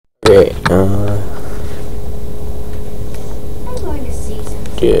Okay,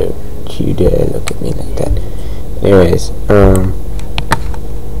 dude, you dare look at me like that. Anyways,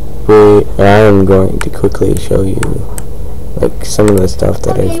 I'm going to quickly show you, like, some of the stuff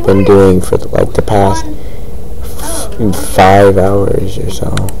that I've been doing for, like, the past 5 hours or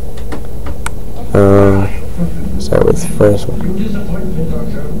so. Start with the first one.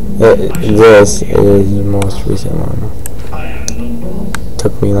 This is the most recent one.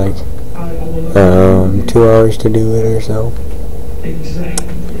 Took me, like, 2 hours to do it or so.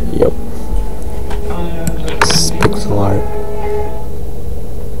 Yep. It's pixel art.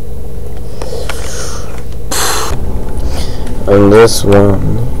 And this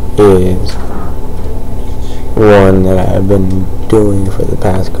one is one that I've been doing for the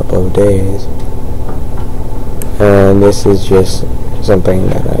past couple of days. And this is just something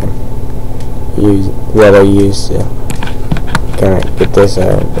that I use to kind of get this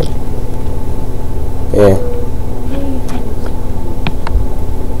out. But yeah.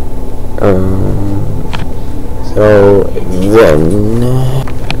 So then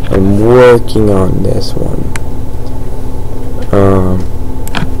I'm working on this one.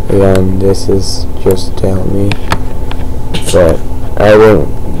 Again, this is just to help me, but I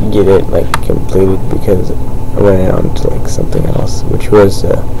didn't get it like completed because I went on to like something else, which was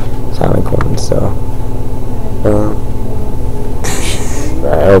the Sonic one. So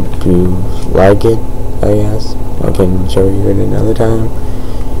I hope you like it. I guess I can show you it another time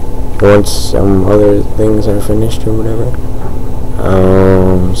once some other things are finished or whatever.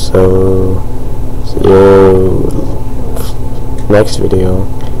 So see you next video.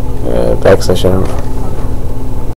 /out.